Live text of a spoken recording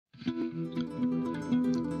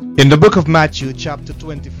In the book of Matthew, chapter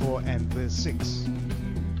 24 and verse 6,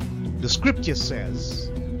 the scripture says,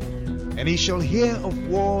 "And ye shall hear of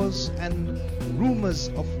wars and rumors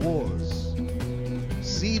of wars.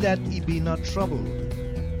 See that ye be not troubled,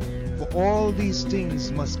 for all these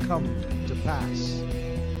things must come to pass,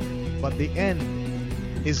 but the end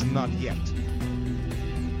is not yet."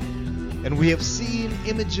 And we have seen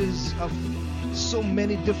images of so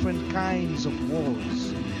many different kinds of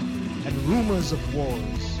wars and rumors of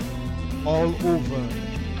wars all over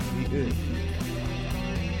the earth.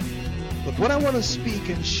 But what I want to speak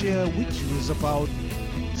and share with you is about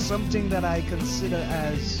something that I consider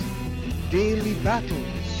as daily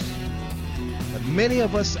battles that many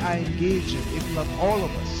of us are engaged in, if not all of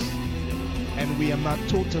us, and we are not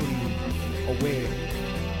totally aware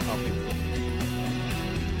of it.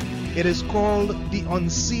 It is called the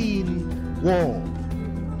unseen war,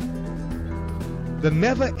 the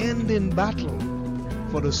never-ending battle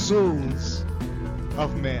for the souls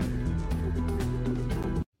of men.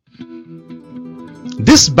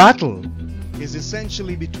 This battle is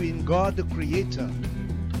essentially between God the Creator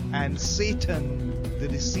and Satan the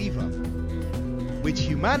Deceiver, with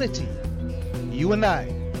humanity, you and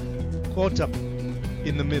I, caught up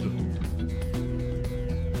in the middle.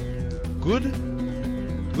 Good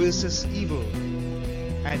versus evil,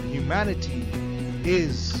 and humanity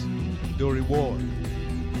is the reward.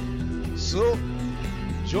 So,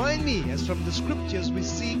 join me as from the scriptures we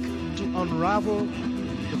seek to unravel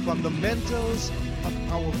the fundamentals of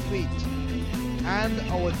our faith and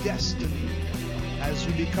our destiny as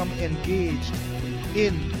we become engaged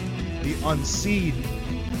in the unseen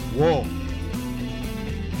war.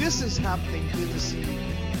 This is happening courtesy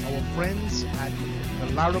our friends at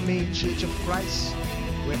the Laramie Church of Christ,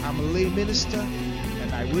 where I'm a lay minister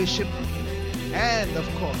and I worship, and of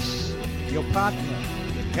course your partner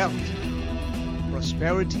in health,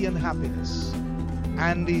 prosperity and happiness,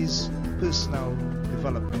 Andy's personal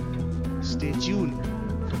development. Stay tuned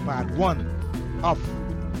for part 1 of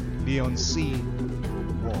the unseen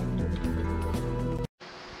war.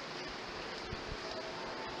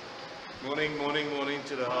 Morning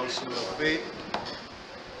to the house of faith.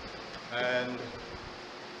 And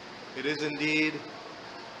it is indeed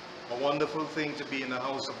a wonderful thing to be in the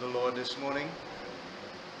house of the Lord this morning.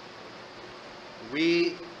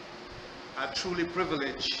 We are truly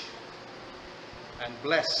privileged and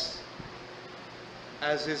blessed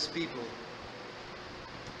as His people,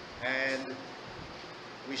 and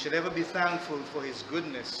we should ever be thankful for His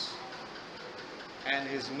goodness and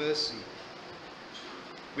His mercy.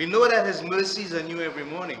 We know that His mercies are new every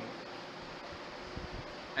morning,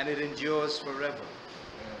 and it endures forever.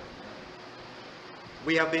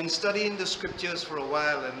 We have been studying the scriptures for a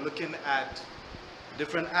while and looking at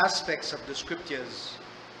different aspects of the scriptures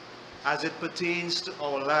as it pertains to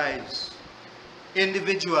our lives,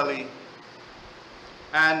 individually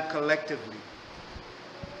and collectively.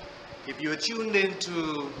 If you are tuned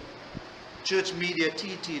into Church Media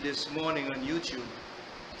TT this morning on YouTube,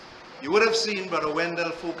 you would have seen Brother Wendell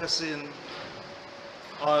focusing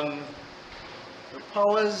on the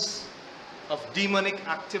powers of demonic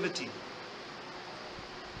activity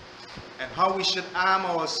and how we should arm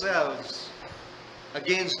ourselves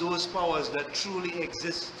against those powers that truly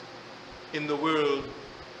exist in the world,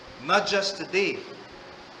 not just today,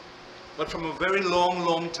 but from a very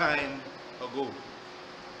long time ago.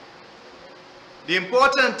 The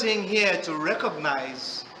important thing here to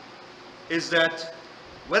recognize is that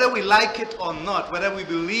whether we like it or not, whether we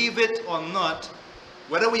believe it or not,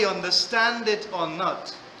 whether we understand it or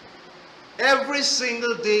not, every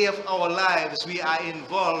single day of our lives we are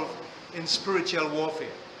involved in spiritual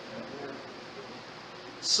warfare.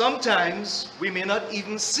 Sometimes we may not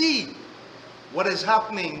even see what is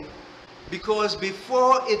happening, because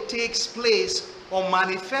before it takes place or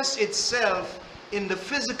manifests itself in the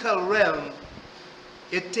physical realm,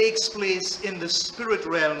 it takes place in the spirit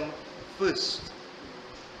realm first.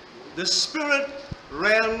 The spirit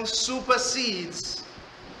realm supersedes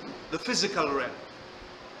the physical realm.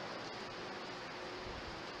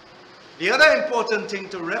 The other important thing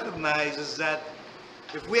to recognize is that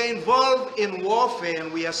if we are involved in warfare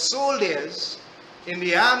and we are soldiers in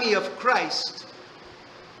the army of Christ,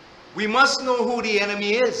 we must know who the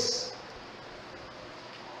enemy is.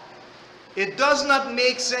 It does not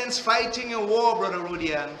make sense fighting a war, Brother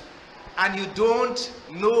Rudian, and you don't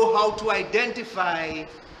know how to identify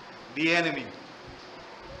the enemy.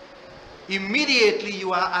 Immediately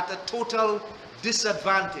you are at a total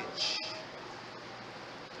disadvantage.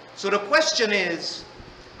 So the question is,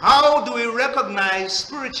 how do we recognize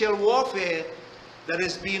spiritual warfare that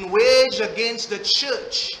is being waged against the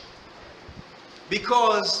church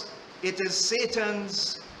because it is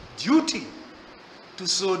Satan's duty to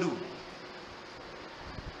so do.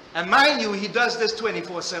 And mind you, he does this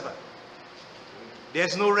 24/7.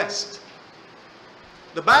 There's no rest.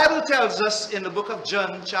 The Bible tells us in the book of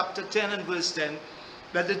John, chapter 10 and verse 10,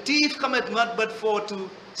 that the thief cometh not but for to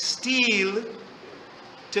steal,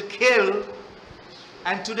 to kill,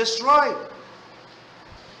 and to destroy.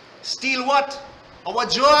 Steal what? Our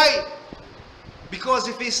joy. Because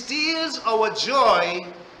if he steals our joy,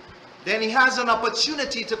 then he has an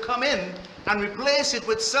opportunity to come in and replace it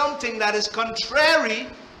with something that is contrary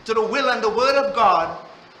to the will and the word of God,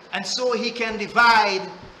 and so he can divide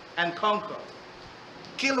and conquer.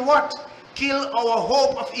 Kill what? Kill our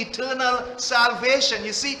hope of eternal salvation.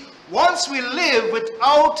 You see, once we live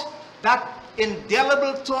without that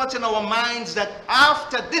indelible thought in our minds that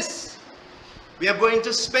after this we are going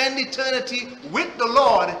to spend eternity with the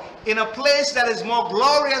Lord in a place that is more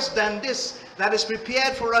glorious than this, that is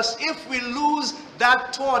prepared for us, if we lose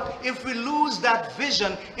that thought, if we lose that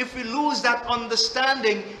vision, if we lose that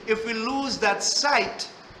understanding, if we lose that sight,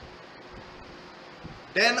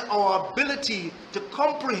 then our ability to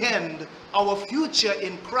comprehend our future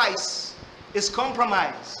in Christ is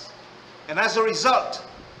compromised. And as a result,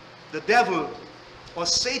 the devil or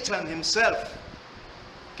Satan himself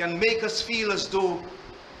can make us feel as though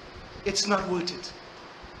it's not worth it.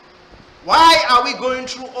 Why are we going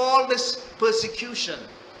through all this persecution?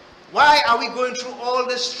 Why are we going through all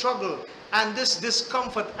this struggle and this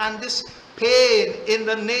discomfort and this pain in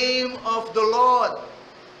the name of the Lord?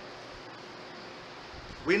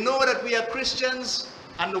 We know that we are Christians,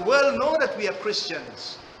 and the world knows that we are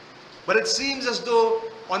Christians. But it seems as though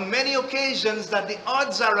on many occasions that the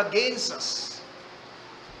odds are against us,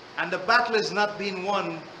 and the battle is not being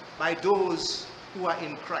won by those who are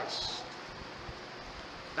in Christ.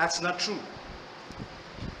 That's not true.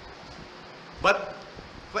 But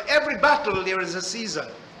for every battle there is a season.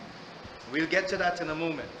 We'll get to that in a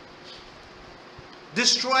moment.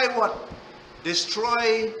 Destroy what?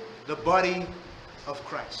 Destroy the body of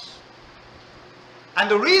Christ. And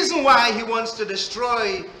the reason why he wants to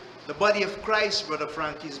destroy the body of Christ, Brother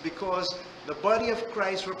Frankie, is because the body of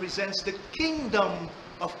Christ represents the kingdom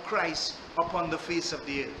of Christ upon the face of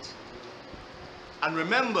the earth. And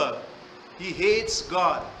remember, he hates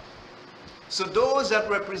God. So those that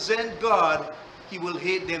represent God, he will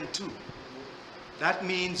hate them too. That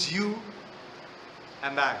means you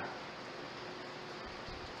and I.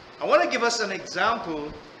 I want to give us an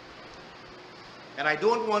example, and I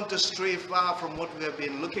don't want to stray far from what we have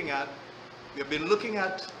been looking at. We have been looking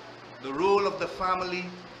at the role of the family.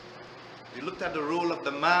 We looked at the role of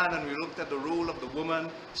the man, and we looked at the role of the woman,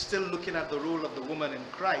 still looking at the role of the woman in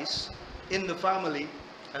Christ, in the family,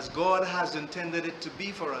 as God has intended it to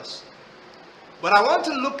be for us. But I want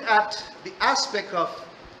to look at the aspect of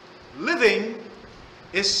living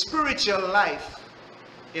a spiritual life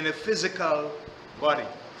in a physical body,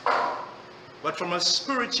 but from a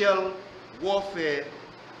spiritual warfare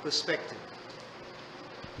perspective.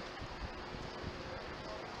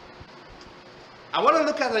 I want to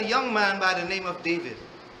look at a young man by the name of David.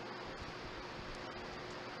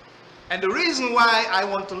 And the reason why I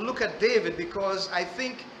want to look at David, because I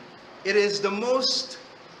think it is the most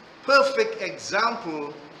perfect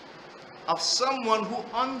example of someone who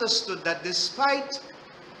understood that despite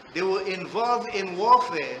they were involved in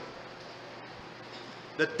warfare,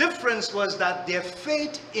 the difference was that their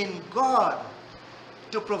faith in God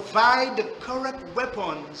to provide the correct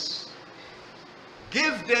weapons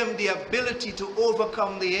give them the ability to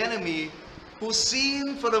overcome the enemy, who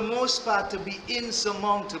seemed for the most part to be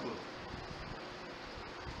insurmountable.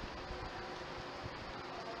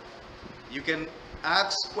 You can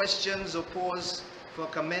ask questions or pause for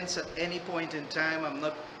comments at any point in time. I'm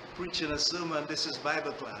not preaching a sermon, this is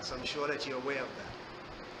Bible class. I'm sure that you're aware of that.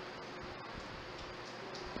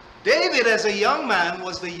 David, as a young man,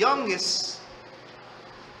 was the youngest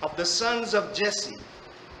of the sons of Jesse.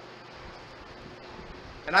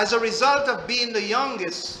 And as a result of being the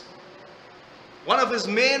youngest, one of his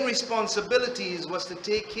main responsibilities was to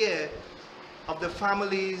take care of the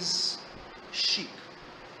family's sheep.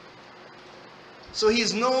 So he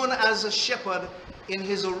is known as a shepherd in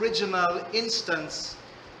his original instance,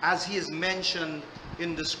 as he is mentioned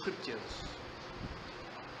in the scriptures.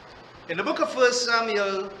 In the book of 1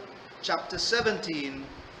 Samuel chapter 17,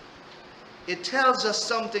 it tells us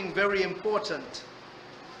something very important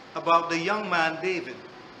about the young man David.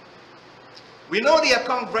 We know the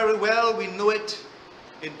account very well. We know it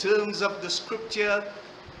in terms of the scripture,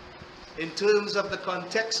 in terms of the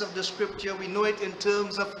context of the scripture. We know it in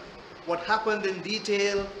terms of what happened in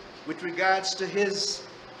detail with regards to his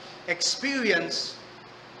experience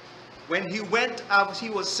when he went out, he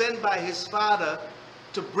was sent by his father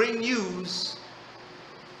to bring news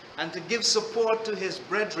and to give support to his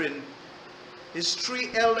brethren, his 3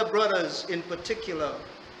 elder brothers in particular,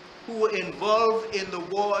 who were involved in the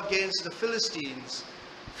war against the Philistines,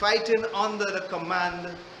 fighting under the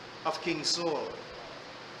command of King Saul.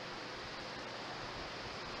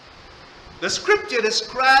 The scripture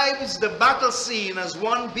describes the battle scene as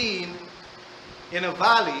one being in a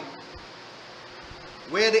valley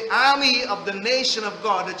where the army of the nation of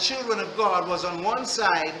God, the children of God, was on one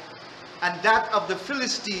side and that of the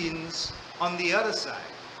Philistines on the other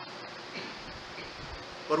side.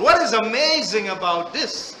 But what is amazing about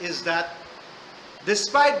this is that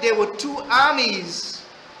despite there were 2 armies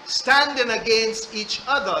standing against each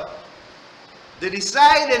other, the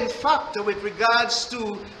deciding factor with regards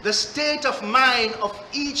to the state of mind of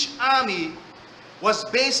each army was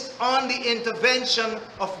based on the intervention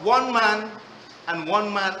of one man and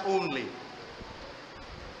one man only.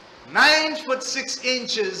 9 foot 6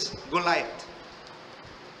 inches Goliath.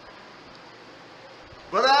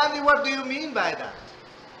 Brother Andy, what do you mean by that?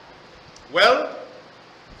 Well,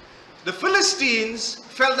 the Philistines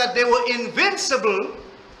felt that they were invincible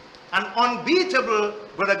and unbeatable,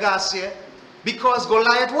 Brother Garcia, because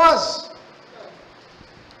Goliath was.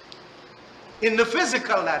 In the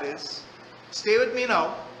physical, that is. Stay with me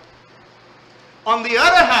now. On the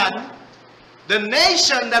other hand, the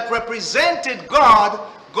nation that represented God,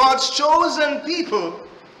 God's chosen people,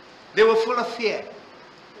 they were full of fear.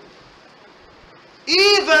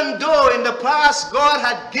 Even though in the past God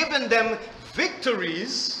had given them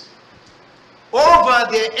victories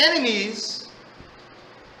over their enemies,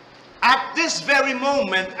 at this very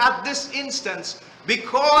moment, at this instance,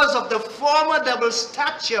 because of the formidable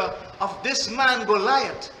stature of this man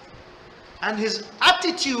Goliath and his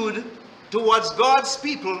attitude towards God's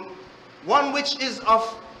people, one which is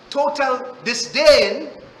of total disdain,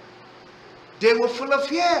 they were full of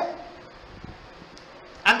fear.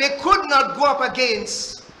 And they could not go up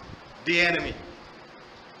against the enemy.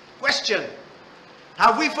 Question: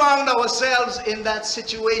 have we found ourselves in that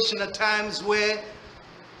situation at times where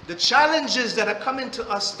the challenges that are coming to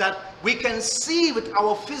us that we can see with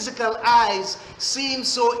our physical eyes seem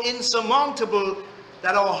so insurmountable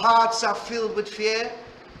that our hearts are filled with fear?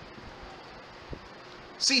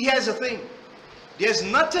 See, here's the thing. There's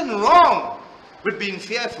nothing wrong with being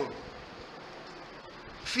fearful.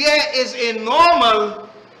 Fear is a normal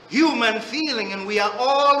human feeling, and we are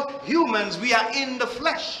all humans. We are in the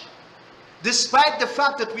flesh. Despite the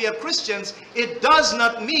fact that we are Christians, it does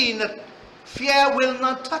not mean that fear will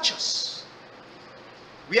not touch us.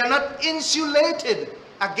 We are not insulated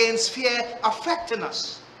against fear affecting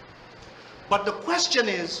us. But the question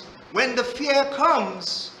is, when the fear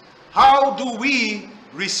comes, how do we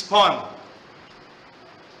respond?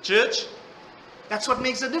 Church, that's what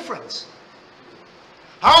makes a difference.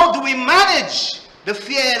 How do we manage the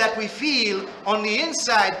fear that we feel on the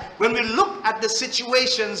inside when we look at the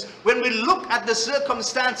situations, when we look at the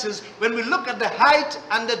circumstances, when we look at the height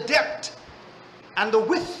and the depth and the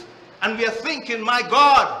width, and we are thinking, my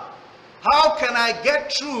God, how can I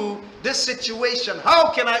get through this situation?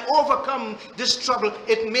 How can I overcome this trouble?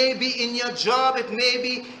 It may be in your job, it may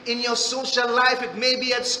be in your social life, it may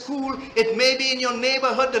be at school, it may be in your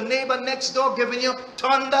neighborhood, the neighbor next door giving you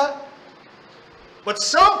thunder. But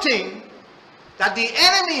something that the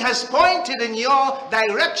enemy has pointed in your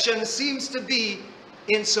direction seems to be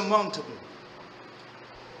insurmountable.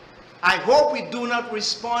 I hope we do not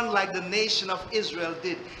respond like the nation of Israel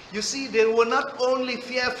did. You see, they were not only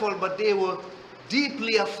fearful, but they were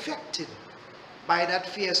deeply affected by that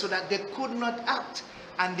fear, so that they could not act,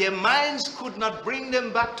 and their minds could not bring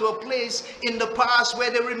them back to a place in the past where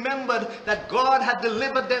they remembered that God had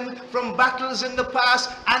delivered them from battles in the past,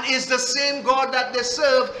 and is the same God that they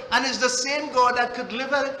serve, and is the same God that could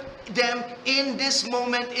deliver them in this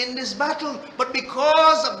moment, in this battle. But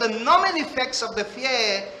because of the numbing effects of the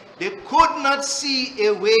fear, they could not see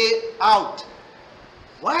a way out.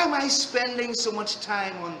 Why am I spending so much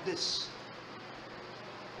time on this?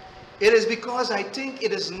 It is because I think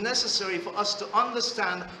it is necessary for us to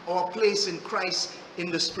understand our place in Christ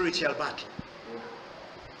in the spiritual battle.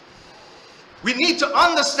 We need to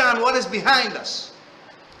understand what is behind us,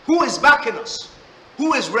 who is backing us,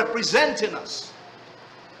 who is representing us.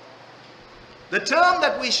 The term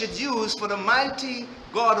that we should use for the mighty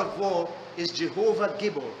God of war is Jehovah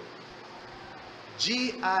Gibbor.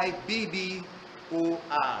 Gibbor.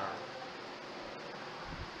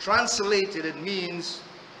 Translated, it means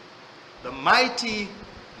the mighty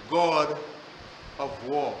God of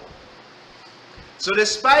war. So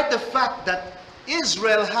despite the fact that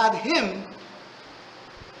Israel had him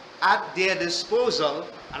at their disposal,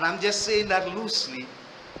 and I'm just saying that loosely,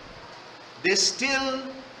 they still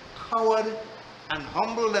cowered and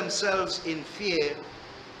humbled themselves in fear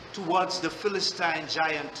towards the Philistine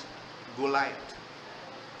giant Goliath.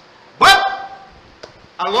 But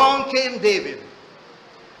along came David.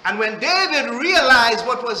 And when David realized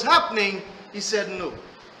what was happening, he said, no.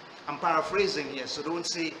 I'm paraphrasing here, so don't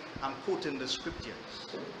say I'm quoting the scriptures.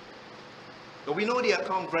 But we know the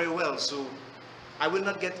account very well, so I will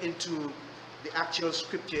not get into the actual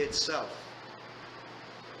scripture itself.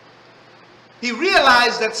 He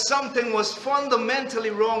realized that something was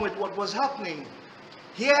fundamentally wrong with what was happening.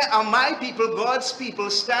 Here are my people, God's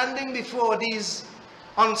people, standing before these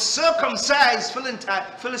uncircumcised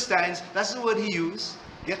Philistines. That's the word he used.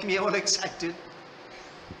 Get me all excited.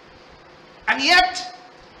 And yet,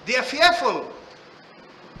 they are fearful.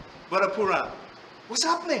 Brother Puran, what's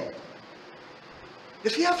happening?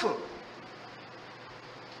 They're fearful.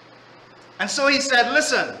 And so he said,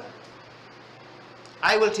 listen,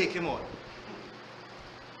 I will take him on.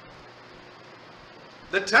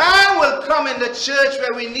 The time will come in the church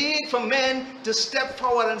where we need for men to step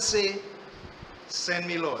forward and say, send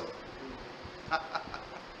me, Lord.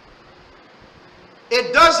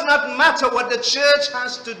 It does not matter what the church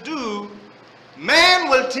has to do. Man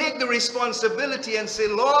will take the responsibility and say,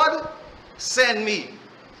 Lord, send me.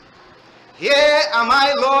 Here am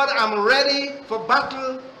I, Lord, I'm ready for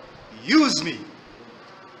battle. Use me.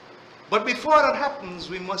 But before that happens,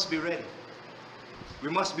 we must be ready. We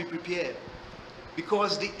must be prepared.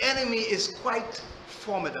 Because the enemy is quite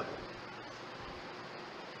formidable.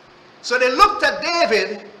 So they looked at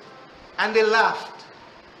David and they laughed.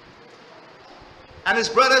 And his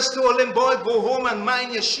brothers told him, boy, go home and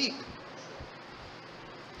mind your sheep.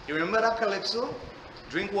 You remember that, Calypso?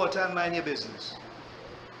 Drink water and mind your business.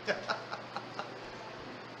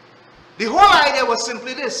 The whole idea was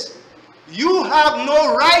simply this. You have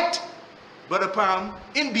no right, Brother Pam,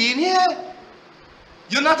 in being here.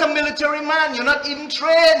 You're not a military man. You're not even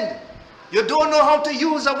trained. You don't know how to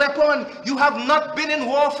use a weapon. You have not been in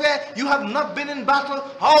warfare. You have not been in battle.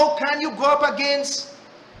 How can you go up against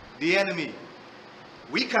the enemy?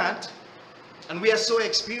 We can't. And we are so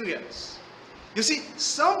experienced. You see,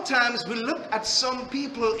 sometimes we look at some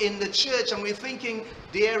people in the church and we're thinking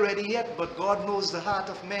they're ready yet, but God knows the heart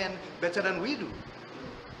of man better than we do.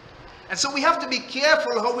 And so we have to be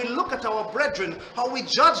careful how we look at our brethren, how we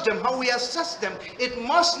judge them, how we assess them. It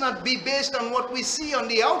must not be based on what we see on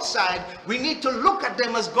the outside. We need to look at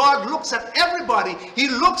them as God looks at everybody. He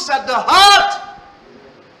looks at the heart,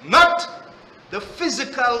 not the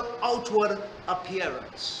physical outward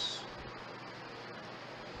appearance.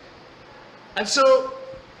 And so,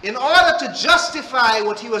 in order to justify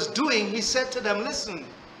what he was doing, he said to them, listen,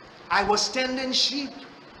 I was tending sheep,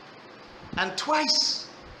 and twice,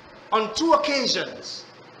 on 2 occasions,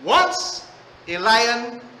 once a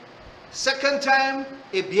lion, second time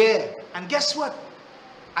a bear. And guess what?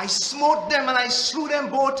 I smote them and I slew them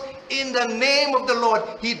both in the name of the Lord.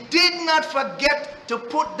 He did not forget to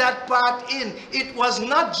put that part in. It was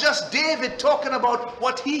not just David talking about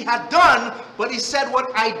what he had done, but he said what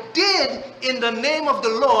I did in the name of the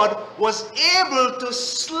Lord was able to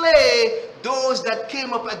slay those that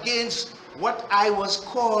came up against what I was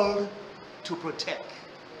called to protect.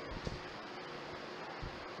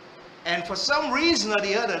 And for some reason or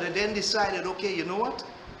the other, they then decided, okay, you know what?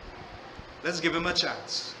 Let's give him a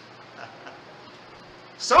chance.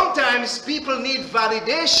 Sometimes people need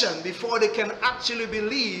validation before they can actually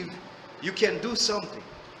believe you can do something.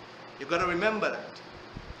 You've got to remember that.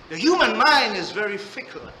 The human mind is very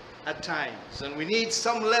fickle at times, and we need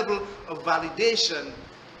some level of validation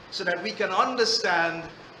so that we can understand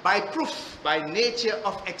by proof, by nature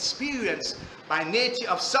of experience, by nature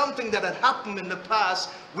of something that had happened in the past,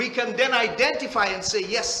 we can then identify and say,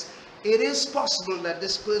 yes, it is possible that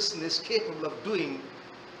this person is capable of doing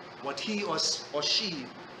what he or she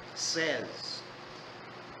says.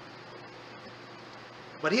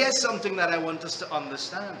 But here's something that I want us to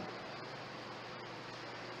understand.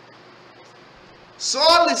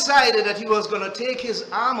 Saul decided that he was going to take his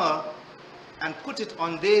armor and put it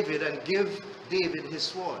on David and give David his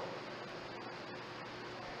sword.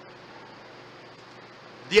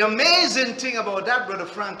 The amazing thing about that, Brother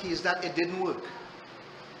Frankie, is that it didn't work.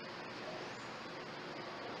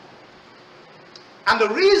 And the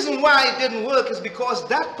reason why it didn't work is because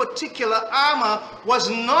that particular armor was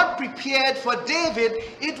not prepared for David,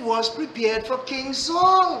 it was prepared for King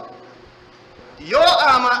Saul. Your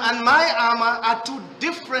armor and my armor are two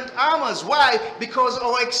different armors. Why? Because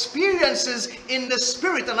our experiences in the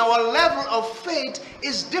spirit and our level of faith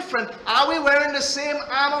is different. Are we wearing the same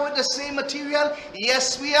armor with the same material?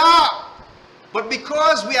 Yes, we are. But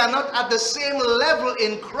because we are not at the same level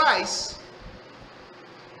in Christ,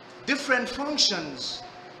 different functions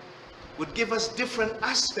would give us different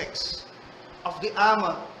aspects of the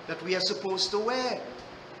armor that we are supposed to wear.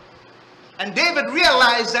 And David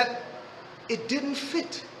realized that it didn't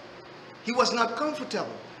fit. He was not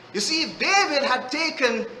comfortable. You see, if David had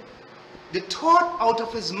taken the thought out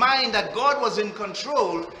of his mind that God was in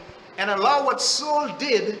control and allowed what Saul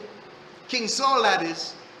did, King Saul that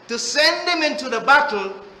is, to send him into the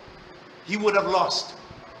battle, he would have lost.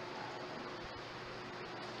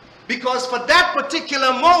 Because for that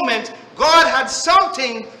particular moment, God had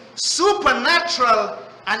something supernatural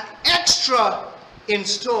and extra in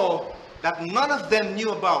store that none of them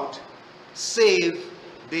knew about, save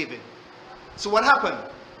David. So what happened?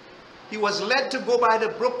 He was led to go by the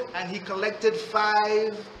brook and he collected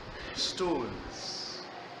 5 stones.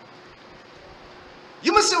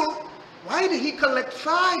 You must say, why did he collect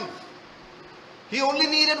 5? He only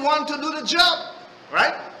needed 1 to do the job,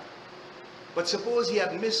 right? But suppose he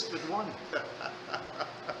had missed with 1.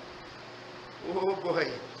 Oh boy.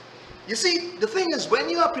 You see, the thing is, when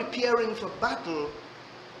you are preparing for battle,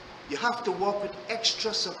 you have to walk with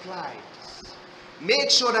extra supplies.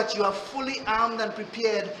 Make sure that you are fully armed and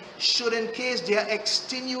prepared should in case there are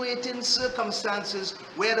extenuating circumstances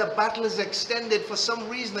where the battle is extended for some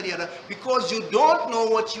reason or the other, because you don't know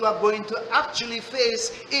what you are going to actually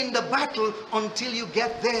face in the battle until you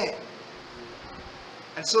get there.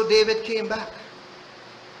 And so David came back.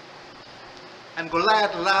 And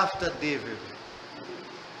Goliath laughed at David.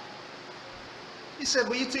 He said,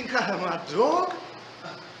 well, you think I am a dog?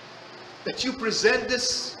 That you present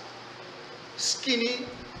this skinny,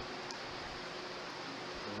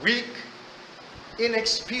 weak,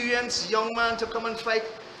 inexperienced young man to come and fight?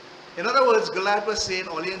 In other words, Goliath was saying,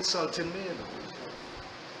 all you insulting me, you know.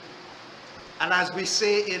 And as we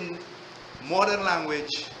say in modern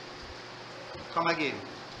language, come again.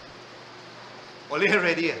 All you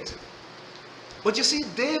ready yet? But you see,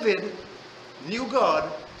 David knew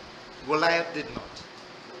God, Goliath did not.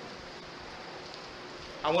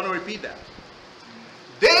 I want to repeat that.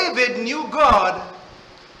 David knew God,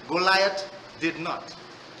 Goliath did not.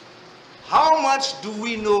 How much do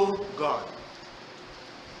we know God?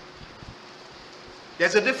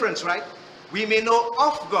 There's a difference, right? We may know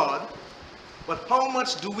of God, but how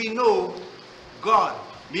much do we know God?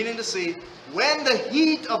 Meaning to say, when the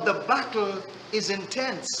heat of the battle is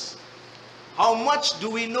intense, how much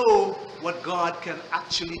do we know what God can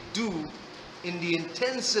actually do in the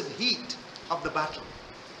intensive heat of the battle?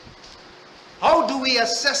 How do we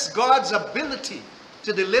assess God's ability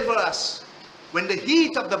to deliver us when the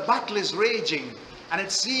heat of the battle is raging and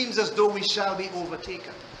it seems as though we shall be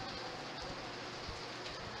overtaken?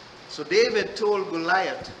 So David told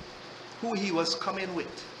Goliath who he was coming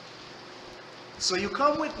with. So you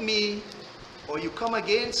come with me, or you come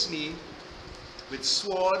against me with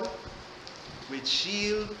sword, with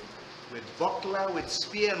shield, with buckler, with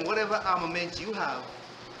spear, and whatever armament you have.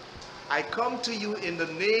 I come to you in the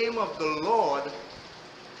name of the Lord,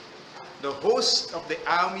 the host of the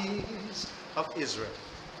armies of Israel.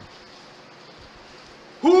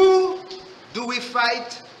 Who do we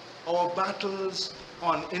fight our battles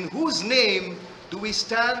on? In whose name do we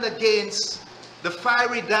stand against the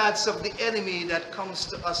fiery darts of the enemy that comes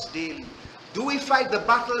to us daily? Do we fight the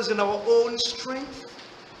battles in our own strength,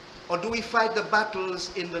 or do we fight the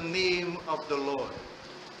battles in the name of the Lord?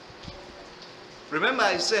 Remember,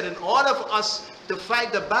 I said, in order for us to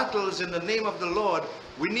fight the battles in the name of the Lord,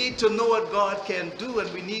 we need to know what God can do,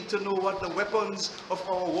 and we need to know what the weapons of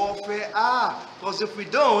our warfare are. Because if we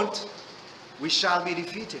don't, we shall be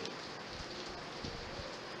defeated.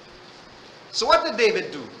 So what did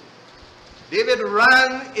David do? David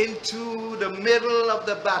ran into the middle of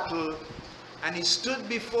the battle, and he stood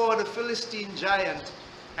before the Philistine giant,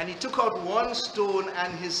 and he took out 1 stone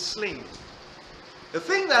and his sling. The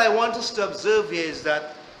thing that I want us to observe here is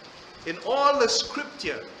that in all the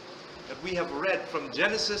scripture that we have read from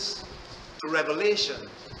Genesis to Revelation,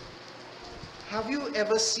 have you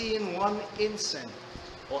ever seen one incident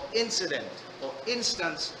or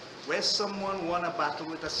instance where someone won a battle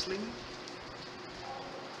with a sling?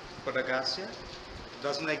 Brother Garcia?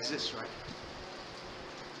 Doesn't exist, right?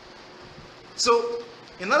 So,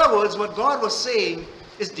 in other words, what God was saying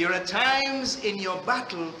is there are times in your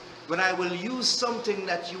battle when I will use something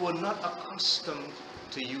that you are not accustomed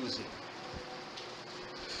to using.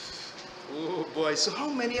 Oh Oh boy, so how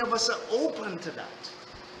many of us are open to that?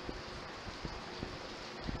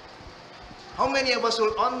 How many of us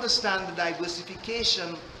will understand the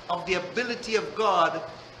diversification of the ability of God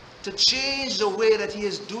to change the way that He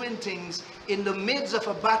is doing things in the midst of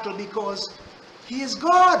a battle, because He is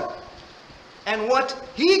God? And what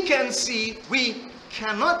He can see, we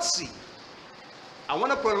cannot see. I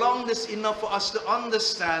want to prolong this enough for us to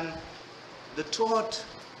understand the thought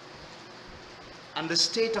and the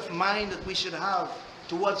state of mind that we should have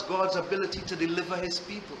towards God's ability to deliver His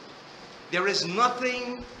people. There is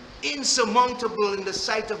nothing insurmountable in the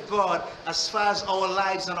sight of God as far as our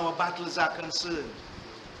lives and our battles are concerned.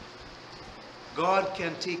 God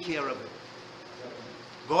can take care of it.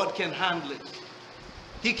 God can handle it.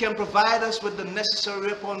 He can provide us with the necessary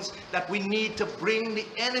weapons that we need to bring the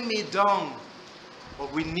enemy down.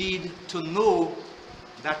 But we need to know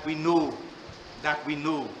that we know that we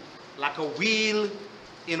know. Like a wheel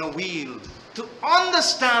in a wheel. To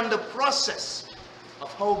understand the process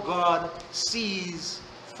of how God sees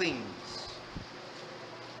things.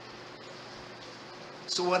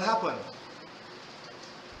 So what happened?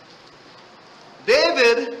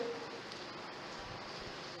 David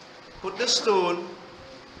put the stone,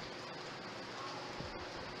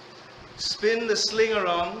 spin the sling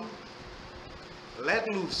around, let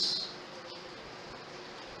loose.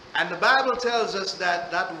 And the Bible tells us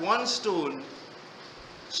that that one stone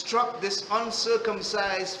struck this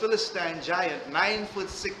uncircumcised Philistine giant,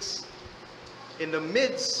 9'6", in the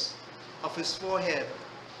midst of his forehead,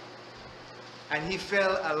 and he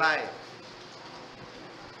fell alive.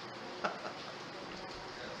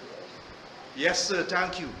 Yes, sir,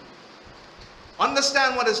 thank you.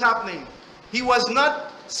 Understand what is happening. He was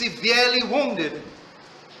not severely wounded.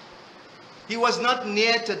 He was not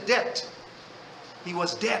near to death. He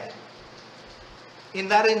was dead in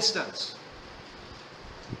that instance.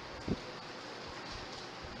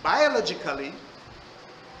 Biologically,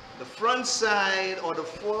 the front side or the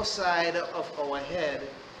foreside of our head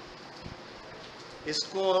is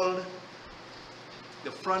called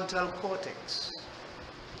the frontal cortex.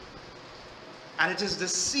 And it is the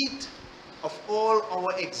seat of all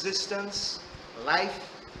our existence, life,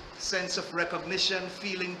 sense of recognition,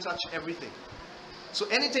 feeling, touch, everything. So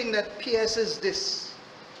anything that pierces this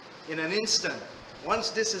in an instant, once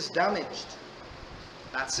this is damaged,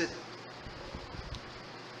 that's it.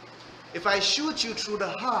 If I shoot you through the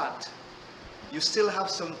heart, you still have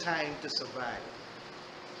some time to survive.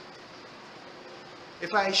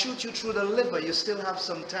 If I shoot you through the liver, you still have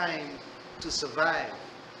some time to survive.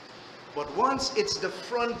 But once it's the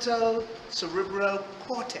frontal cerebral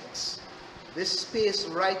cortex, this space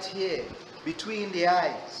right here between the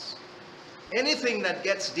eyes, anything that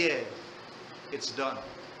gets there, it's done.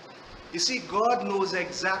 You see, God knows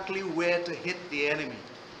exactly where to hit the enemy.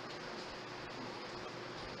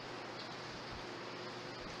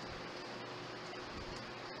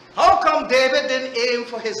 How come David didn't aim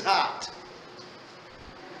for his heart?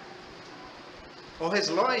 Or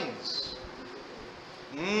his loins?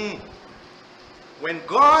 When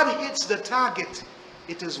God hits the target,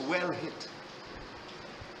 it is well hit.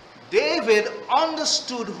 David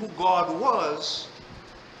understood who God was.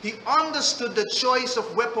 He understood the choice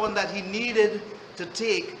of weapon that he needed to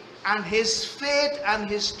take, and his faith and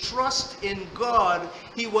his trust in God,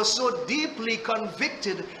 he was so deeply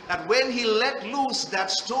convicted that when he let loose that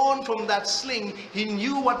stone from that sling, he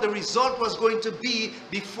knew what the result was going to be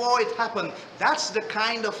before it happened. That's the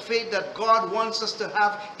kind of faith that God wants us to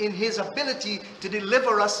have in his ability to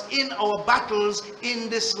deliver us in our battles in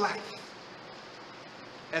this life.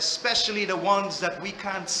 Especially the ones that we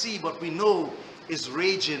can't see but we know is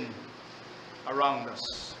raging around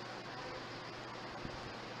us.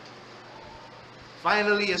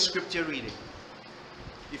 Finally, a scripture reading.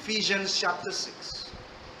 Ephesians chapter 6,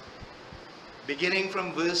 beginning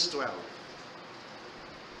from verse 12.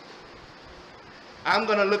 I'm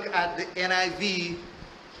going to look at the NIV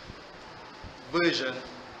version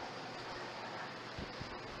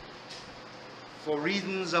for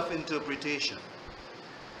reasons of interpretation.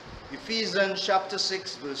 Ephesians chapter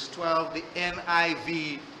 6, verse 12, the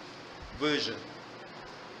NIV version.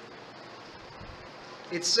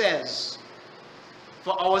 It says,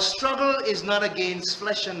 "For our struggle is not against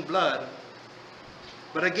flesh and blood,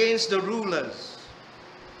 but against the rulers,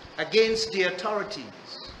 against the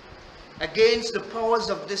authorities, against the powers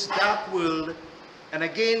of this dark world, and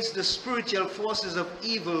against the spiritual forces of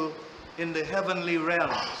evil in the heavenly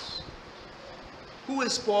realms." Who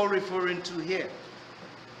is Paul referring to here?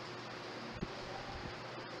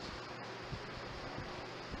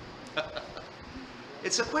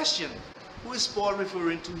 It's a question. Who is Paul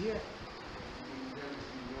referring to here?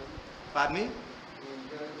 Pardon me?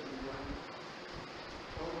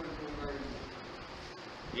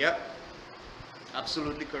 Yep.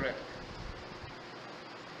 Absolutely correct.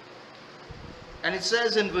 And it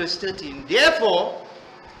says in verse 13, therefore,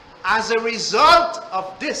 as a result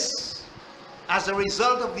of this, as a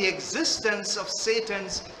result of the existence of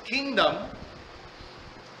Satan's kingdom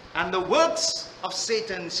and the works of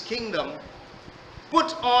Satan's kingdom,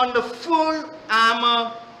 put on the full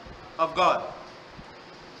armor of God.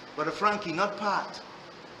 Brother Frankie, not part,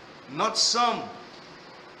 not some,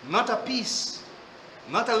 not a piece,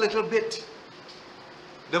 not a little bit.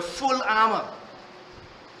 The full armor.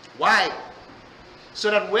 Why? So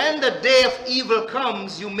that when the day of evil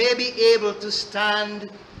comes, you may be able to stand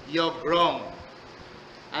your ground.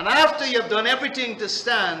 And after you have done everything to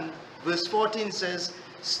stand, verse 14 says,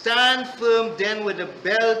 stand firm then with the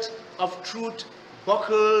belt of truth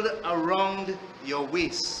buckled around your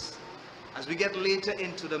waist. As we get later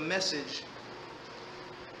into the message,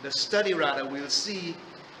 the study rather, we'll see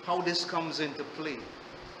how this comes into play.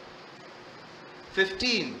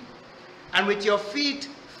 15, and with your feet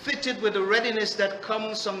fitted with the readiness that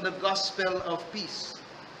comes from the gospel of peace.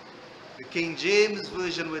 The King James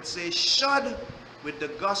Version would say, shod with the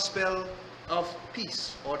gospel of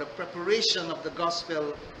peace, or the preparation of the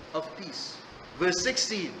gospel of peace. Verse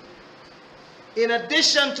 16, in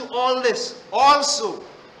addition to all this, also,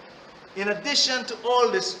 in addition to all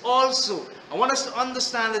this, also, I want us to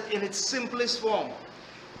understand it in its simplest form.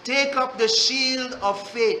 Take up the shield of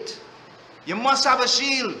faith. You must have a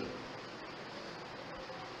shield.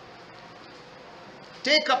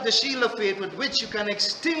 Take up the shield of faith with which you can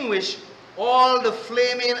extinguish all the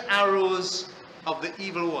flaming arrows of the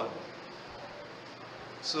evil one.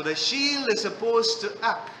 So the shield is supposed to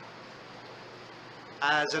act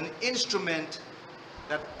as an instrument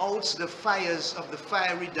that outs the fires of the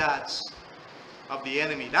fiery darts of the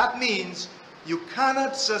enemy. That means you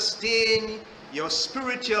cannot sustain your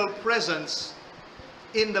spiritual presence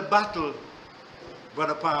in the battle,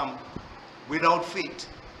 Brother Palm, without faith.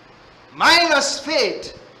 Minus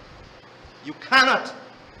faith, you cannot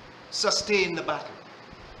sustain the battle.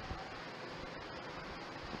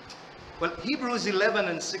 Well, Hebrews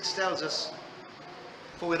 11:6 tells us,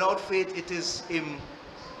 for without faith it is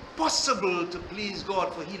impossible to please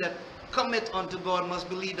God, for he that cometh unto God must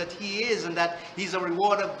believe that he is, and that he's a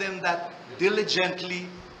reward of them that diligently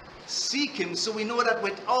seek him. So we know that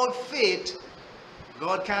without faith,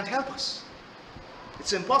 God can't help us.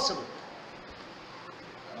 It's impossible.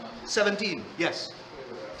 17, yes.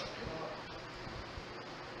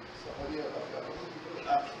 So how do you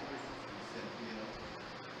ask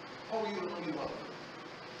how you really want?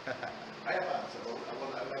 I have answer, but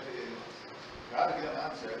I'd like to hear you. I have to get an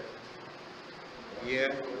answer. Yeah.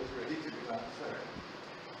 It's ready to be answered.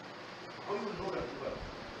 How you know that well?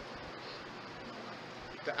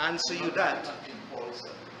 To answer you that. In Paul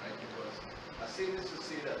said, right? Because I say this to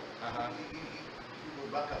say that you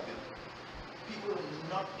go back up there. People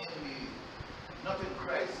not in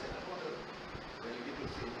Christ, when you get to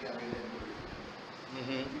say, yeah,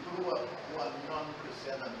 people who are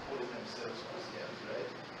non-Christian and calling themselves Christians, right?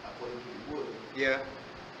 According to the word. Yeah.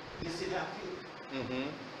 They say they have faith.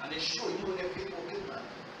 And they show you their faith working, man.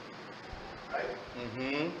 Right?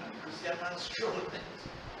 And Christian man struggle things.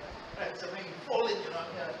 Right? So when you fall in, you know,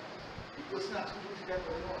 because not to do together,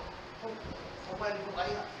 you know, how why do I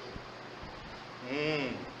have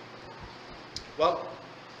faith? Well,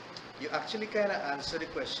 you actually kind of answered the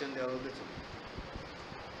question there a little bit.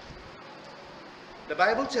 The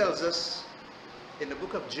Bible tells us in the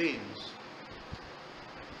book of James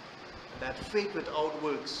that faith without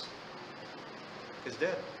works is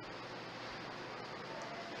dead.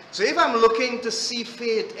 So if I'm looking to see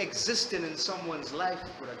faith existing in someone's life,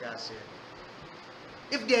 Brother Garcia,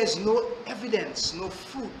 if there's no evidence, no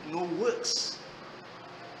fruit, no works,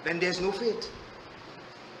 then there's no faith.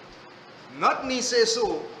 Not me say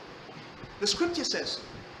so. The scripture says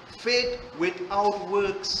faith without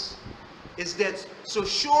works is dead. So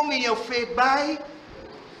show me your faith by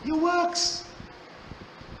your works.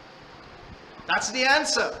 That's the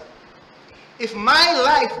answer. If my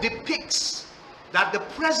life depicts that the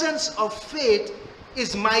presence of faith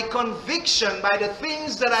is my conviction by the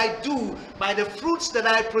things that I do, by the fruits that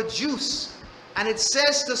I produce, and it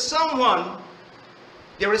says to someone,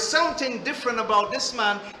 there is something different about this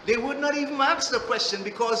man, they would not even ask the question,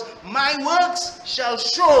 because my works shall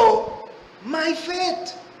show my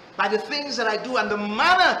faith by the things that I do and the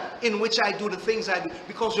manner in which I do the things I do.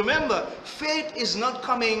 Because remember, faith is not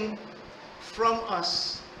coming from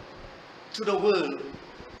us to the world,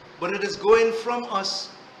 but it is going from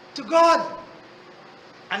us to God.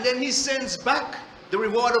 And then he sends back the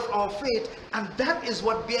reward of our faith, and that is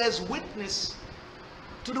what bears witness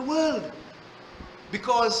to the world,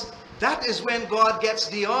 because that is when God gets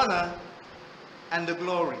the honor and the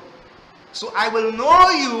glory. So I will know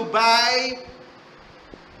you by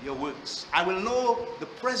your works. I will know the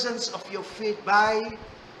presence of your faith by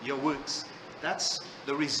your works. That's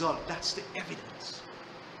the result. That's the evidence.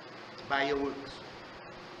 By your works.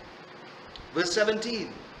 Verse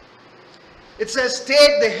 17. It says,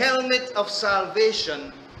 take the helmet of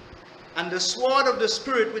salvation and the sword of the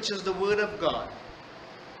Spirit, which is the word of God.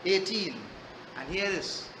 18. And here it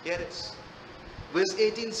is. Here it is. Verse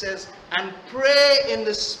 18 says, and pray in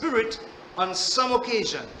the Spirit on some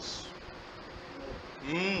occasions.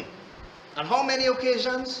 And how many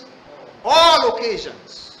occasions? All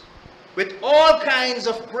occasions. With all kinds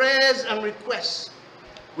of prayers and requests.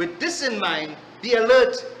 With this in mind, be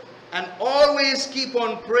alert and always keep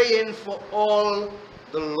on praying for all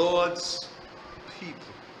the Lord's people.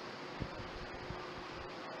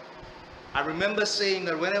 I remember saying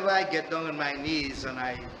that whenever I get down on my knees and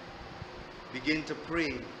I begin to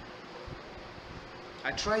pray,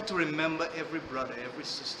 I try to remember every brother, every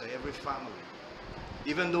sister, every family,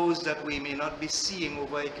 even those that we may not be seeing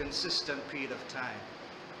over a consistent period of time.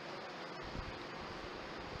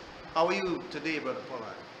 How are you today, Brother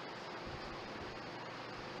Pollard?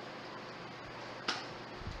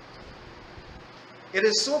 It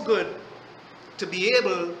is so good to be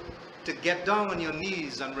able to get down on your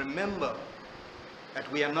knees and remember that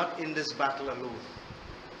we are not in this battle alone.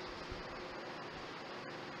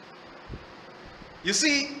 You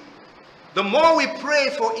see, the more we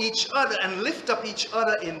pray for each other and lift up each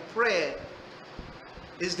other in prayer,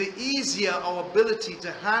 is the easier our ability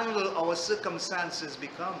to handle our circumstances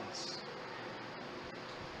becomes.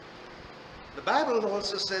 The Bible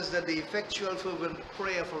also says that the effectual fervent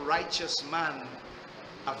prayer of a righteous man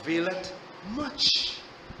availeth much.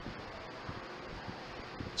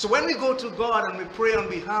 So when we go to God and we pray on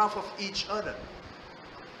behalf of each other,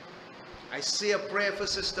 I say a prayer for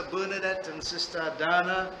Sister Bernadette and Sister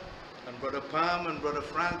Adana and Brother Pam and Brother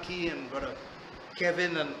Frankie and Brother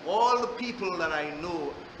Kevin and all the people that I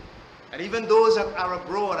know, and even those that are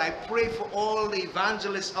abroad. I pray for all the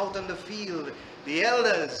evangelists out in the field, the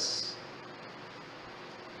elders,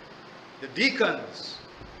 the deacons,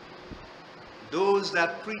 those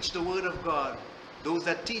that preach the word of God, those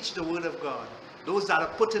that teach the word of God, those that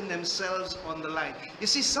are putting themselves on the line. You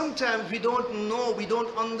see, sometimes we don't know, we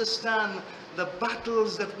don't understand the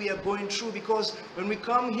battles that we are going through, because when we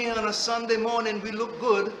come here on a Sunday morning, we look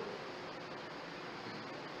good,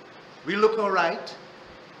 we look all right,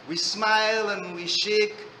 we smile and we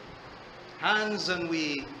shake hands and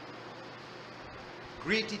we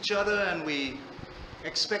greet each other and we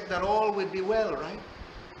expect that all will be well, right?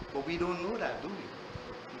 But we don't know that, do we?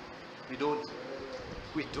 We don't.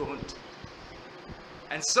 We don't.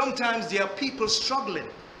 And sometimes there are people struggling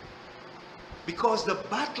because the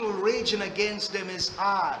battle raging against them is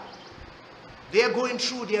hard. They are going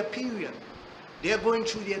through their period. They are going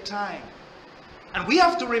through their time. And we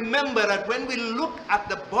have to remember that when we look at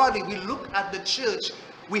the body, we look at the church,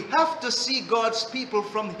 we have to see God's people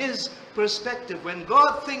from His perspective. When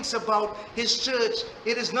God thinks about His church,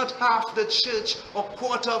 it is not half the church or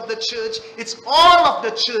quarter of the church. It's all of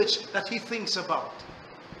the church that He thinks about.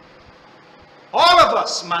 All of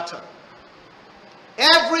us matter.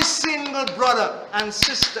 Every single brother and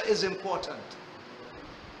sister is important.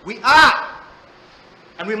 We are.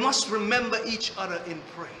 And we must remember each other in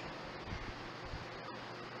prayer.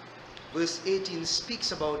 Verse 18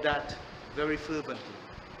 speaks about that very fervently.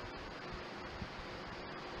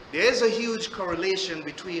 There is a huge correlation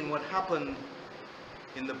between what happened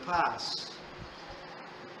in the past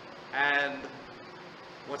and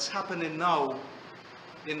what's happening now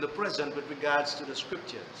in the present with regards to the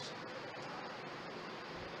scriptures.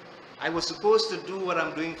 I was supposed to do what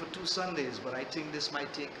I'm doing for 2 Sundays, but I think this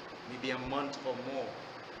might take maybe a month or more.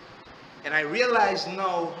 And I realize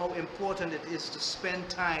now how important it is to spend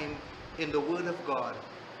time in the Word of God,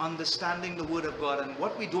 understanding the Word of God. And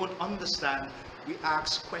what we don't understand, we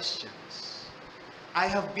ask questions. I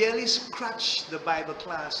have barely scratched the Bible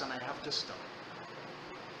class and I have to stop.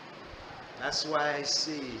 That's why I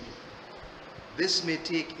say this may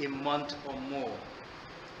take a month or more.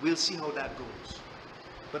 We'll see how that goes.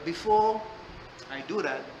 But before I do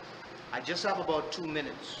that, I just have about 2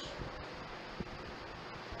 minutes.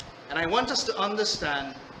 And I want us to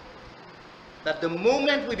understand that the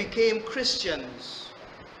moment we became Christians,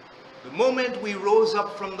 the moment we rose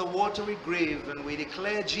up from the watery grave and we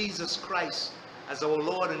declared Jesus Christ as our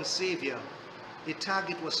Lord and Savior, a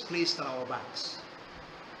target was placed on our backs.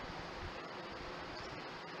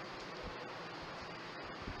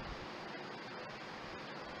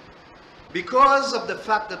 Because of the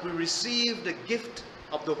fact that we received the gift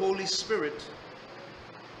of the Holy Spirit,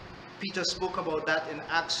 Peter spoke about that in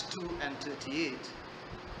Acts 2 and 38,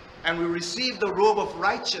 and we received the robe of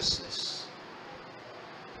righteousness.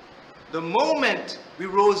 The moment we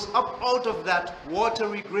rose up out of that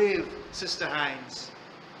watery grave, Sister Hines,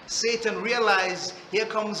 Satan realized here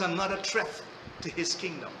comes another threat to his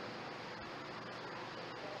kingdom.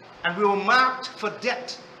 And we were marked for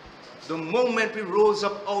death the moment we rose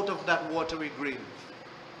up out of that watery grave.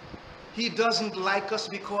 He doesn't like us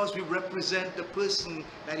because we represent the person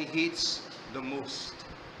that he hates the most.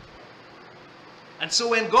 And so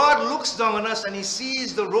when God looks down on us and he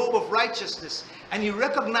sees the robe of righteousness, and he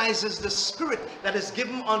recognizes the Spirit that is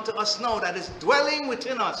given unto us now, that is dwelling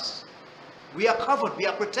within us, we are covered, we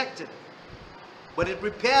are protected. But it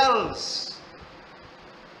repels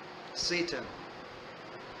Satan.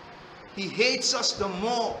 He hates us the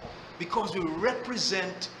more because we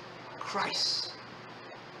represent Christ.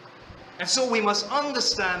 And so we must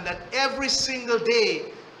understand that every single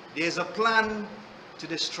day there's a plan to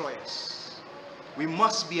destroy us. We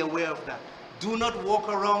must be aware of that. Do not walk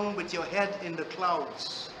around with your head in the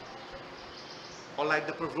clouds, or like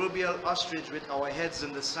the proverbial ostrich with our heads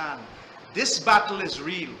in the sand. This battle is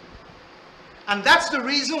real. And that's the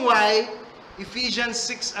reason why Ephesians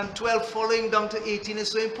 6 and 12 following down to 18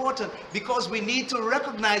 is so important, because we need to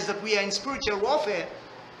recognize that we are in spiritual warfare,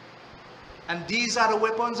 and these are the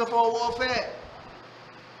weapons of our warfare.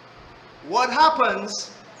 What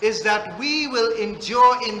happens is that we will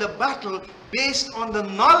endure in the battle based on the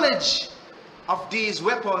knowledge of these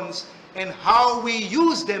weapons and how we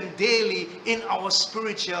use them daily in our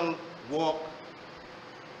spiritual walk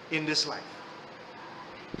in this life.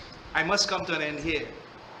 I must come to an end here.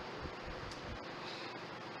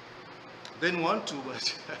 Didn't want to,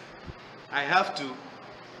 but I have to.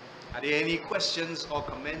 Are there any questions or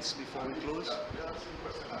comments before we close? There are some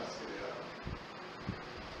questions I say.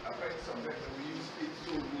 I find sometimes we use it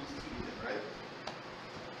so loose to it, right?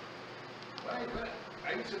 When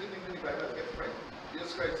I used to think when the Bible get frightened.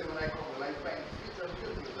 Jesus Christ said, when I come, will I find faith and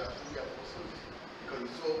faith with that the apostles? Because he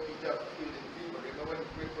saw Peter filled in faith. But remember when he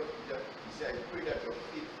prayed for Peter, he said, I pray that your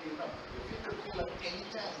faith fill up. Your faith can fill up any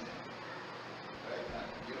time. Right? And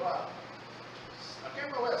you know, I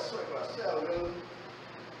can't remember where I saw it, but I saw a little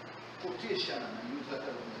quotation and I use that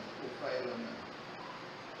as a profile on a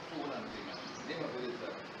phone and thing. And the name of it is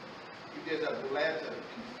that if there's a Goliath in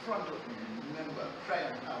front of me, remember, try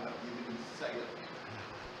and have that living inside of me.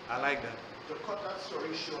 I like that. To cut that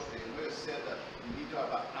story short, where it said that you need to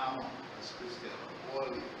have an armor as Christian, all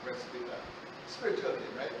the breastplate, spiritually,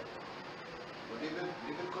 right? But David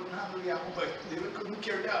couldn't handle the armor, but David couldn't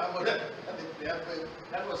carry the armor.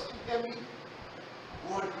 That was too heavy.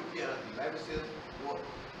 God prepared. The Bible says, Lord.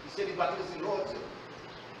 He said the battle is the Lord's.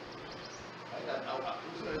 Right? And our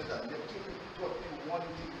prisoners that they taught me one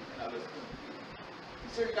thing and I was complete. He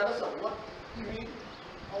said, regardless of what he read,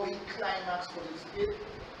 how he climaxed for his faith,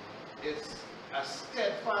 is a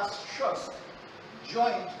steadfast trust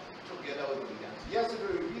joined together with obedience.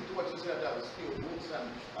 Yesterday we read what you said that was still books and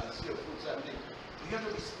still fruits and things. You have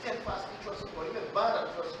to be steadfastly trusting God. If it's bad, I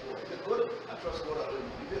trust God. If it's good, I trust God alone.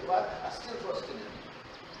 If it's bad, I still trust in Him.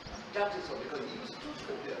 And that is all, because He used two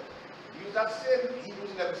scriptures. He used that same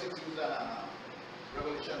Hebrews 11:6, he used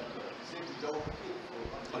Revelation 12. He said, "Thou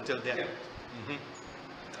faithful Until death. Yeah.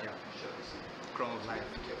 You shall receive. Crown of life.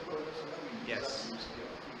 Be careful of this, and then we use Yes. that to use your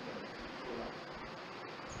feet and so on.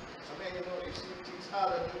 Sometimes, you know, you see things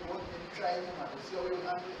hard and you go and try them and you see how you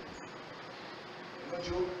handle it. You know,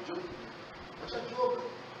 Job. What's a Job?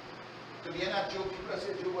 To the end of Job, people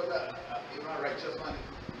say Job was a righteous man.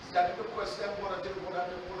 He started to question God until God had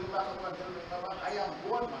to pull him back up and tell him, remember, I am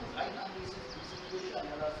God, man. I handle this situation,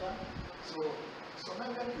 you understand? So,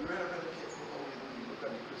 sometimes we have to be very, very careful how we look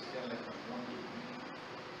at the Christian life and want to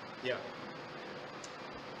be. Yeah.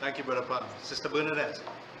 Thank you, Brother Palm. Sister Bernadette.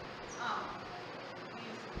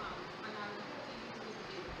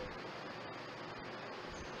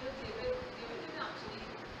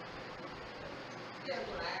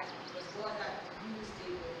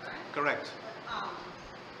 Correct.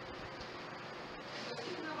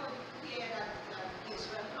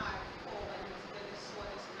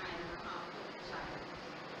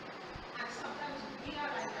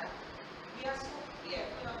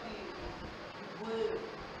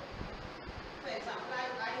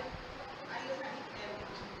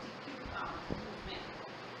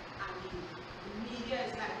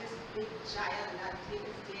 Giant that is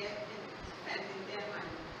there and defending them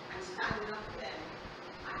and standing up for them.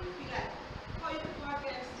 And you feel like, how you go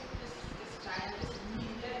against this giant, this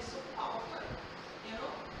media is so powerful, you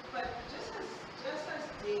know? But just as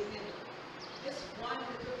David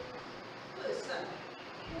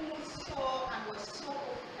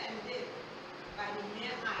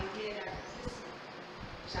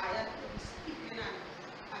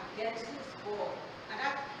against his goal. And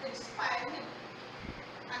that inspired him.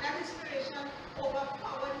 And that inspiration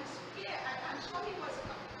overpowered his fear. I'm sure he was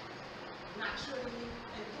naturally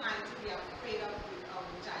inclined to be afraid of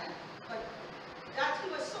the giant. But that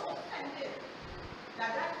he was so offended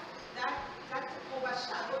that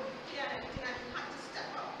overshadowed the fear and everything, and he had to step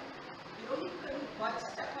up. You know, he couldn't but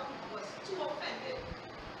step up. He was too offended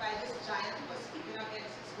by this giant who was speaking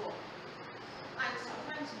against his goal. And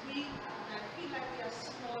sometimes we, I feel like we are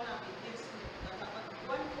small and against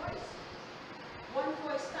but one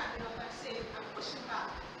voice standing up and saying, I'm pushing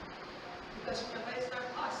back. Because remember, it's not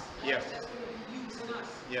us. Yeah. It's just going to be using us.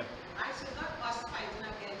 Yeah. Right? So it's not us fighting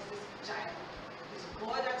against this giant. It's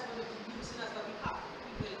God that's going to be using us, but we have to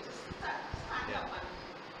be willing to stand Yeah. up and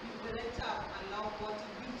be willing to allow God to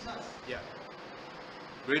use us. Yeah.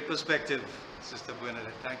 Great perspective, Sister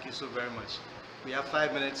Bernadette. Thank you so very much. We have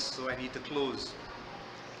 5 minutes, so I need to close.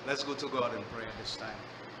 Let's go to God in prayer this time.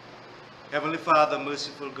 Heavenly Father,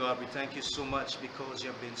 merciful God, we thank you so much because you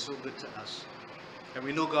have been so good to us. And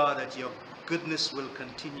we know, God, that your goodness will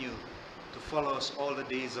continue to follow us all the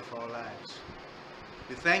days of our lives.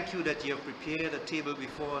 We thank you that you have prepared a table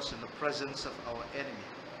before us in the presence of our enemy.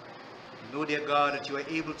 We know, dear God, that you are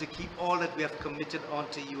able to keep all that we have committed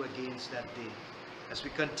unto you against that day. As we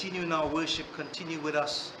continue in our worship, continue with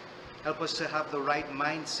us. Help us to have the right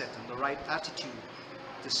mindset and the right attitude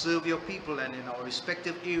to serve your people, and in our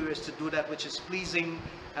respective areas to do that which is pleasing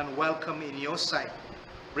and welcome in your sight,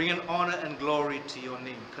 bringing honor and glory to your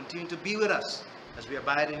name. Continue to be with us as we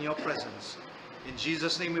abide in your presence. In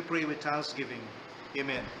Jesus' name we pray with thanksgiving.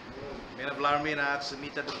 Amen. Men of Laramie, I ask to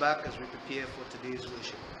meet at the back as we prepare for today's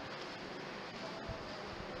worship.